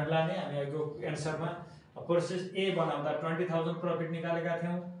प्रॉफिट भनेर लाने। हामी अघिको एन्सरमा प्रोसेस ए बनाउँदा 20,000 प्रॉफिट निकालेका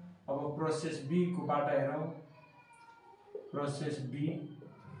थियौं। अब प्रोसेस बी को बाट हेरौं। प्रोसेस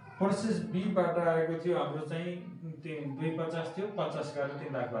बी बाट आएको थियो हाम्रो चाहिँ 250 थियो, 50 गरेर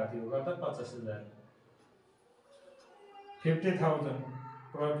 3 लाख भएको थियो, गर्दा 50,000। 50,000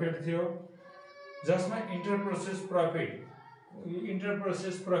 प्रॉफिट थियो जसमा इन्टर प्रोसेस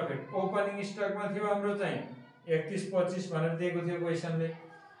प्रॉफिट ओपनिङ स्टकमा थियो हाम्रो चाहिँ 31-25 भनेर दिएको थियो क्वेशनले,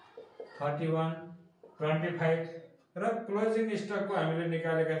 31, 25 र क्लोजिङ स्टकको हामीले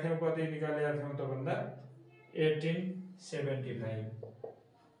निकालेका थियौं। कति निकालेका थियौं त भन्दा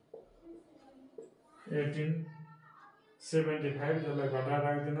 1875 जसलाई घटाएर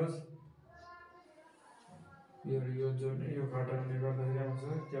राखिदिनुस्। यो घटाउने गर्दाखेरि आउँछ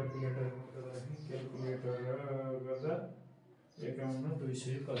क्याल्कुलेटर गर्दा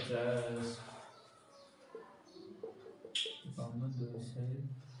 51,250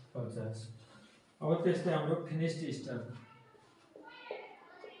 51,250। अब त्यस्तै हाम्रो फिनिश्ड स्टक,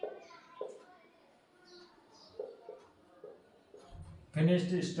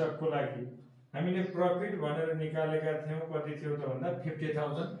 फिनिश्ड स्टक को लागि हामीले प्रॉफिट भनेर निकालेका थियौं। कति थियो त भन्दा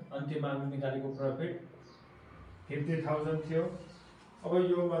 50,000, अन्तिममा हामीले निकालेको प्रॉफिट 50,000 थियो। अब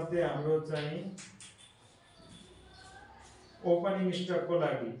यो मध्ये हाम्रो चाहिँ ओपनिङ स्टक को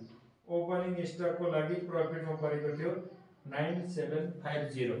लागि प्रॉफिटमा परेको थियो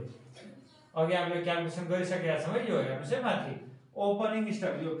 9750। अघि हामीले क्याल्कुलेसन गरिसकेका छौं है। यो हेर्नुस् है माथि ओपनिङ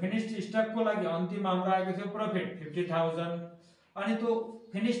स्टक, यो फिनिश्ड स्टक को लागि अन्तिम हाम्रो आएको थियो प्रॉफिट 50,000 अनि त्यो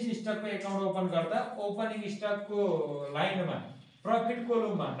फिनिश्ड स्टक को अकाउन्ट ओपन गर्दा ओपनिङ स्टक को लाइनमा प्रॉफिट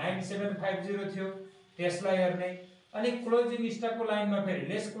कोलममा 9750 थियो, त्यसलाई हेर्ने। अनि क्लोजिङ स्टक को लाइनमा फेरि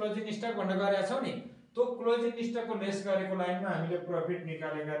लेस क्लोजिङ स्टक भनेर गरेका छौं नि, त्यो क्लोजिङ स्टक को लेस गरेको लाइनमा हामीले प्रॉफिट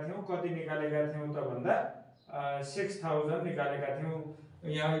निकालेका थियौं। कति निकालेका थियौं त भन्दा 6000 निकालेका थियौं।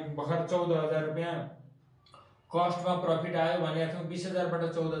 यहाँ भर्खर 14,000 रुपैयाँ कस्टमा प्रॉफिट आयो भनेका थियौं। 20,000 बाट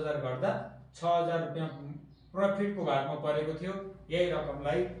 14,000 गर्दा 6,000 रुपैयाँ प्रॉफिट को भागमा परेको थियो। यही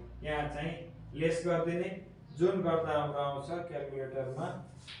रकमलाई यहाँ चाहिँ लेस गरिदिने, जुन गर्दा हाम्रो आउँछ क्याल्कुलेटरमा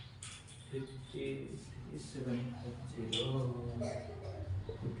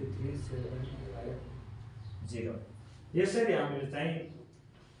 53,750। यसरी हामीले चाहिँ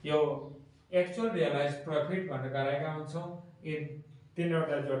यो एक्चुअल रियलाइज प्रॉफिट भनेर गराएका हुन्छौं। यी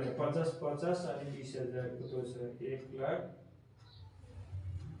तीनवटा जोड्ने 50-50 अनि 20,000 को तो 1,20,000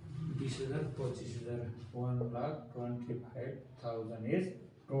 25,000 1,25,000 is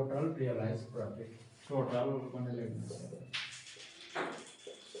total realise profit. Total पनि लेख्नुस्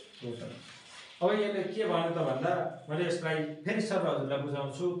टोटल। अब यसले के भन्यो त भन्दा मैले यसलाई फेरि सरल हजुरलाई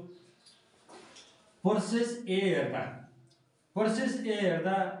बुझाउँछु। प्रोसेस ए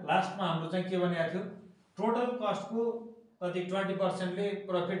हेर्दा लास्टमा हाम्रो चाहिँ के भनेको थियो, टोटल कस्ट को कति 20% ले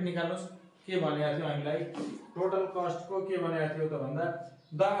प्रॉफिट निकाल्नुस्। के भनेको थियो हामीलाई, टोटल कस्ट को के भनेको थियो त भन्दा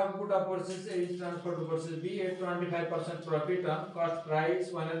the output of process A is transferred to process B at 25% profit on cost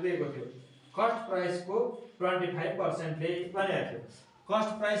price भनेर दिएको थियो। कस्ट प्राइस को 25% ले भनेको थियो।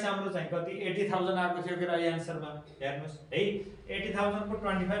 कस्ट प्राइस हाम्रो चाहिँ कति 80,000 आएको थियो के र आन्सरमा हेर्नुस् है। 80,000 को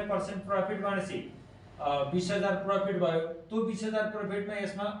 25% प्रॉफिट भनेपछि 20,000 प्रॉफिट भयो। त्यो 20,000 प्रॉफिटमा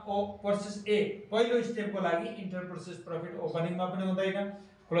यसमा प्रोसेस ए पहिलो स्टेपको लागि इन्टर प्रोसेस प्रॉफिट ओपनिङमा पनि हुँदैन,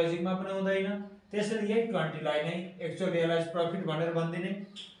 क्लोजिङमा पनि हुँदैन। त्यसैले यही 20 लाई नै एक्चुअल रियलाइज प्रॉफिट भनेर भन्दिने।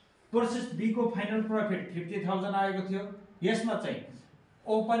 प्रोसेस बी को फाइनल प्रॉफिट 50,000 आएको थियो। यसमा चाहिँ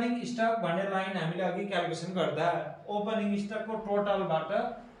ओपनिङ स्टक भन्ने लाइन हामीले अघि क्याल्कुलेसन गर्दा ओपनिङ स्टक को टोटलबाट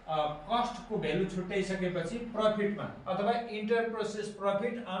कस्ट को भ्यालु छुट्याइसकेपछि प्रॉफिटमा अथवा enter process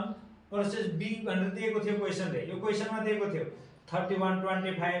profit on process be भनेर दिएको थियो क्वेशनले। यो क्वेशनमा दिएको थियो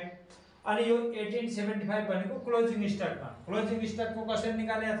 3125 अनि यो 1875 भनेको क्लोजिङ स्टकमा। क्लोजिङ स्टक को कसरी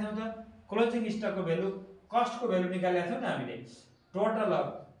निकालेका थियौं त? क्लोजिङ स्टक को भ्यालु कस्ट को भ्यालु निकालेका थियौं न हामीले। Total of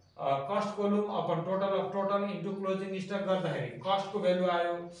cost kolam upon total of total into closing stock गर्दाखेरि कस्ट को भ्यालु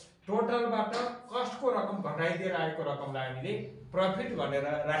आयो। टोटलबाट कस्ट को रकम घटाइदिएर आएको रकमलाई हामीले प्रॉफिट भनेर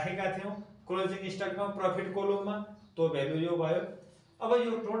राखेका थियौं क्लोजिङ स्टकमा प्रॉफिट कोलममा। त्यो भ्यालु यो भयो। अब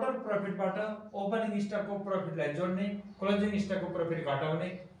यो टोटल प्रॉफिटबाट ओपनिङ स्टक को प्रॉफिटलाई जोड्ने, क्लोजिङ स्टक को प्रॉफिट घटाउने,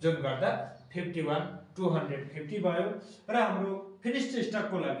 जुन गर्दा 51,250 भयो। र हाम्रो फिनिश्ड स्टक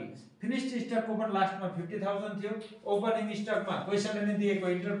को लागि फिनिश्ड स्टक को पनि लास्टमा 50,000 थियो। ओपनिङ स्टकमा क्वेशनले नै दिएको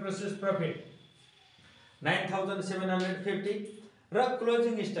इन्टर प्रोसेस प्रॉफिट 9,750 र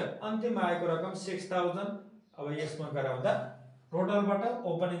क्लोजिङ स्टक अन्तिममा आएको रकम 6,000। अब यसमा गराउँदा टोटलबाट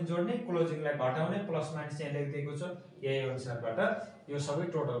ओपनिङ जोड्ने, क्लोजिङलाई घटाउने, प्लस माइनस यहाँ लेखिदिएको छ। यही अनुसारबाट यो सबै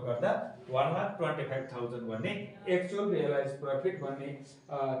टोटल गर्दा 1,25,000 भन्ने एक्चुअल रियलाइज प्रॉफिट भन्ने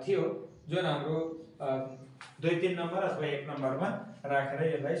थियो, जुन हाम्रो 2-3 नम्बर अथवा 1 नम्बरमा राखेर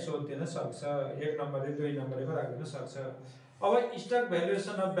यसलाई सोधिदिन सक्छ। 1 नम्बरले 2 नम्बरमा राखिदिन सक्छ। अब stock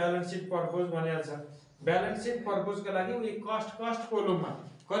valuation of balance seat purpose भनेको छ। ब्यालेन्स सिट पर्पजको लागि उही कस्ट कोलममा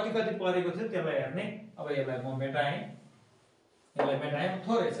कति परेको थियो त्यसलाई हेर्ने। अब यसलाई म मेटाएँ, यसलाई मेटाएँ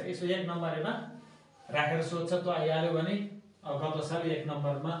थोरै छ। यसो 1 नम्बरमा राखेर सोध्छ त आइहाल्यो भने अब गत साल 1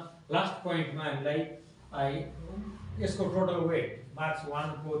 नम्बरमा लास्ट पोइन्टमा हामीलाई यसको टोटल वेट मार्क्स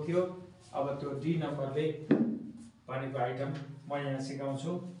 1 को थियो। अब त्यो डी नम्बरले भनेको आइटम म यहाँ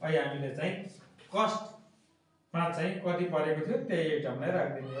सिकाउँछु। अहिले हामीले चाहिँ कस्टमा चाहिँ कति परेको थियो त्यही आइटमलाई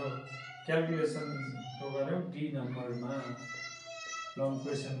राख्दिने हो। क्याल्कुलेसन तो गर्यौं डी नम्बरमा, लङ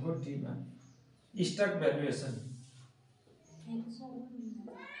क्वेशनको डी मा stock valuation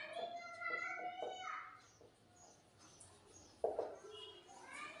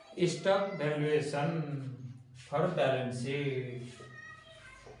stock valuation for balance seat.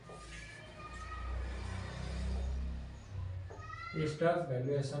 Stock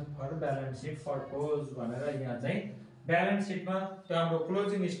valuation for balance seat purpose भनेर यहाँ चाहिँ ब्यालेन्स सिटमा त्यो हाम्रो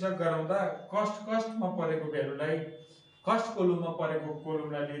क्लोजिङ स्टक गराउँदा कस्टमा परेको भ्यालुलाई कस्ट कोलममा परेको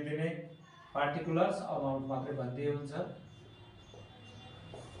कोलमलाई लिदिने, पार्टिकुलर्स अमाउन्ट मात्रै भन्दिए हुन्छ।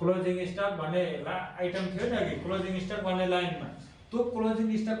 क्लोजिङ स्टक भन्ने आइटम थियो नि अघि, क्लोजिङ स्टक भन्ने लाइनमा त्यो क्लोजिङ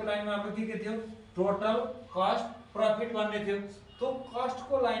स्टकको लाइनमा हाम्रो के थियो? टोटल कस्ट प्रॉफिट भन्ने थियो। त्यो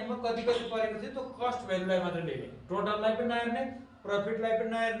कस्टको लाइनमा कति परेको थियो त्यो कस्ट भ्यालुलाई मात्र लिने, टोटललाई पनि नहेर्ने, प्रॉफिटलाई पनि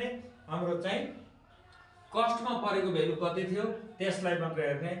नहेर्ने। हाम्रो चाहिँ कस्टमा परेको भ्यालु कति थियो त्यसलाई मात्र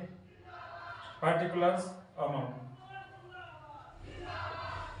हेर्ने, particulars amount.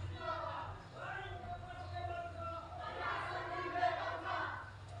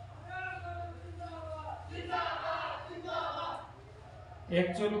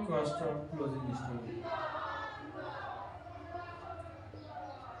 Actual cost of closing stock,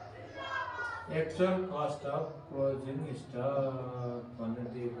 actual cost of closing stock भनेर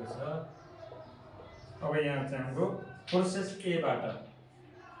दिएको छ। अब यहाँ चाहिँ हाम्रो प्रोसेस ए बाट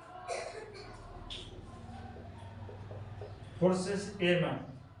प्रोसेस ए मा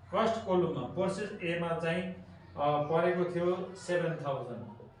कस्ट कोलममा प्रोसेस ए मा चाहिँ परेको थियो 7,000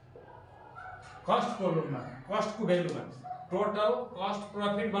 कस्ट कोलममा, कस्ट को भ्यालुमा टोटल कस्ट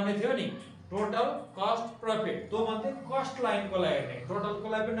प्रॉफिट भन्ने थियो नि। टोटल कस्ट प्रॉफिट त्यो मध्ये कस्ट लाइनको लागि हेर्ने, टोटलको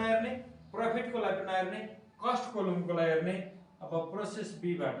लागि पनि नहेर्ने, प्रॉफिटको लागि पनि नहेर्ने, कस्ट कोलमको लागि हेर्ने। अब प्रोसेस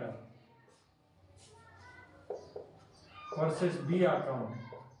बी बाट प्रोसेस बी अकाउन्ट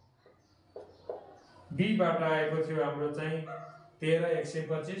बी बाट आएको थियो हाम्रो चाहिँ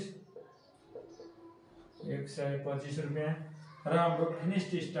 13,125 रुपैयाँ र हाम्रो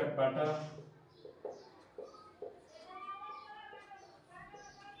फिनिश्ड स्टकबाट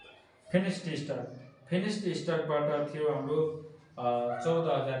फिनिश्ड स्टकबाट थियो हाम्रो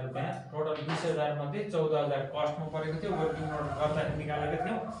 14,000 रुपैयाँ। टोटल 20,000 मध्ये 14,000 कस्टमा परेको थियो। वर्किङ नोट गर्दाखेरि निकालेका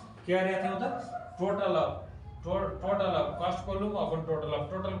थियौं। के गरेका थियौं त? Total of cost kolam upon total of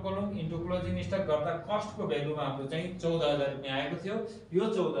total kolam into closing stock गर्दा कस्टको भ्यालुमा हाम्रो चाहिँ 14,000 रुपैयाँ आएको थियो। यो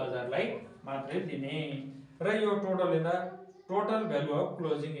 14,000 लाई मात्रै दिने र यो टोटल हेर्दा total value of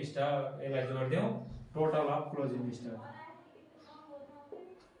closing stock यसलाई जोड्दियौ। Total of closing stock,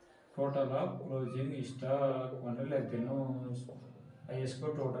 total of closing stock भनेर लेख्दिनुस्। यसको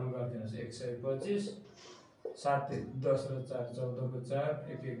टोटल गरिदिनुस् 125 7 10 र 4 14 को 4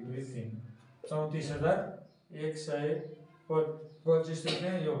 1 1 2 3 34,100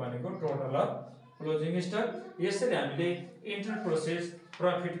 ₹25 यो भनेको टोटल अफ क्लोजिङ स्टक। यसरी हामीले इन्टर प्रोसेस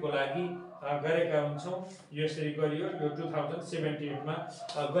प्रफिटको लागि गरेका हुन्छौँ। यसरी गरियो। यो 2078 मा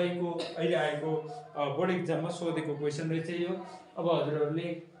गएको अहिले आएको बोर्ड एक्जाममा सोधेको क्वेसन रहेछ यो। अब हजुरहरूले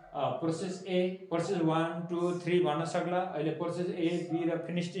प्रोसेस ए, प्रोसेस 1 2 3 भन्न सक्ला। अहिले प्रोसेस ए, बी र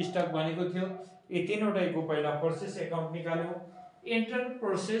फिनिस्ड स्टक भनेको थियो। यी तीनवटैको पहिला प्रोसेस एकाउन्ट निकाल्यौँ। इन्टर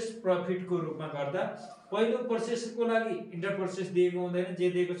प्रोसेस प्रफिटको रूपमा गर्दा पहिलो प्रोसेसको लागि इन्टर प्रोसेस दिएको हुँदैन, जे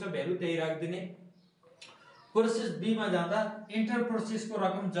दिएको छ भ्यालु त्यही राखिदिने। प्रोसेस बी मा जाँदा इन्टर प्रोसेसको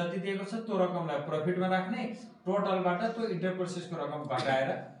रकम जति दिएको छ त्यो रकमलाई प्रफिटमा राख्ने, टोटलबाट त्यो इन्टर प्रोसेसको रकम घटाएर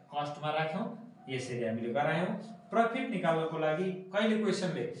कस्टमा राख्यौँ। यसरी हामीले गरायौँ। प्रफिट निकाल्नको लागि कहिले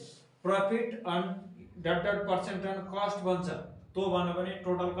क्वेसनले profit on dot dot percent on cost भन्छ, त्यो भन्यो भने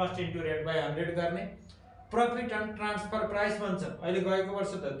total cost into rate by 100 गर्ने। प्रफिट अन ट्रान्सफर प्राइस भन्छ। अहिले गएको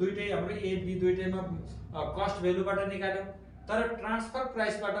वर्ष त दुईटै हाम्रो ए बी दुईटैमा कस्ट भ्यालुबाट निकाल्यौँ, तर ट्रान्सफर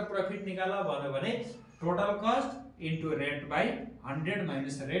प्राइसबाट प्रफिट निकाल भन्यो भने total cost into rate by 100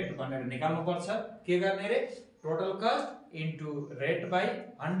 minus rate भनेर निकाल्नु पर्छ। के गर्ने रे? Total cost into rate by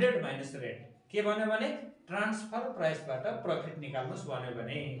 100 minus rate. के भन्यो भने ट्रान्सफर प्राइसबाट प्रफिट निकाल्नुस् भन्यो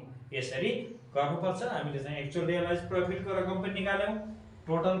भने यसरी गर्नुपर्छ। हामीले चाहिँ एक्चुअल रियलाइज प्रफिटको रकम पनि निकाल्यौँ।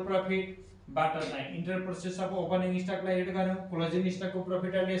 टोटल प्रफिट बाट चाहिँ enter process of opening स्टकलाई add गर्यौँ, क्लोजिङ स्टकको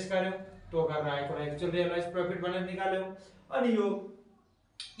प्रफिटलाई लेस गर्यौँ, त्यो गरेर आएकोलाई एक्चुअल रियलाइज प्रफिट भनेर निकाल्यौँ। अनि यो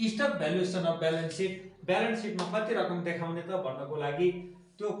stock valuation of balance seat, balance सिटमा कति रकम देखाउने त भन्नको लागि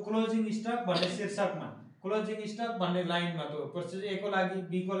त्यो क्लोजिङ स्टक भन्ने शीर्षकमा, क्लोजिङ स्टक भन्ने लाइनमा, त्यो प्रोसेस ए को लागि,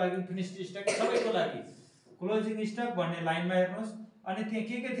 बी को लागि, फिनिस्ड स्टक सबैको लागि क्लोजिङ स्टक भन्ने लाइनमा हेर्नुस्। अनि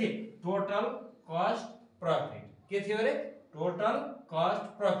त्यहाँ के थिए? Total cost profit. के थियो रे? टोटल कस्ट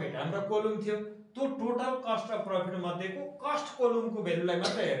प्रफिट हाम्रो कोलम थियो। त्यो टोटल कस्ट अफ प्रफिट मध्येको कस्ट कोलमको भ्यालुलाई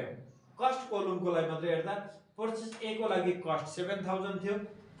मात्र हेर्यौँ। कस्ट कोलमको लागि मात्र हेर्दा प्रोसेस ए को लागि कस्ट 7000 थियो,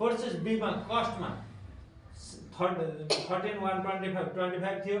 प्रोसेस बी मा कस्टमा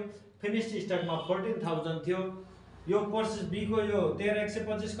 13125 थियो, फिनिस्ड स्टकमा 14000 थियो। यो प्रोसेस बी को यो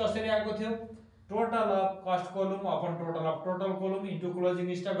 13125 कसरी आएको थियो? Total of cost kolam upon total of total kolam into closing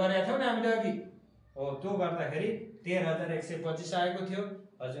stock गरेका थियौँ नि हामीले अघि। हो, त्यो गर्दाखेरि 13125 आएको थियो।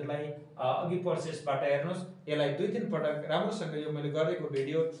 हजुरलाई अघि प्रोसेसबाट हेर्नुस्। यसलाई 2-3 पटक राम्रोसँग यो मैले गरेको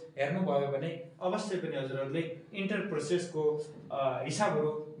भिडियो हेर्नुभयो भने अवश्य पनि हजुरहरूले इन्टर प्रोसेसको हिसाबहरू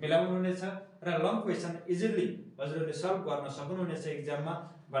मिलाउनुहुनेछ र लङ क्वेसन इजिली हजुरहरूले सल्भ गर्न सक्नुहुनेछ एक्जाममा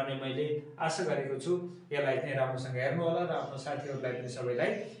भन्ने मैले आशा गरेको छु। यसलाई चाहिँ राम्रोसँग हेर्नु होला र आफ्नो साथीहरूलाई पनि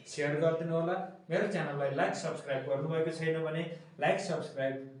सबैलाई सेयर गरिदिनु होला। मेरो च्यानललाई लाइक सब्स्क्राइब गर्नुभएको छैन भने लाइक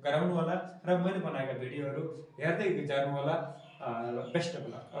सब्स्क्राइब गराउनु होला र मैले बनाएका भिडियोहरू हेर्दै जानु होला। Best of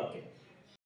lock. ओके।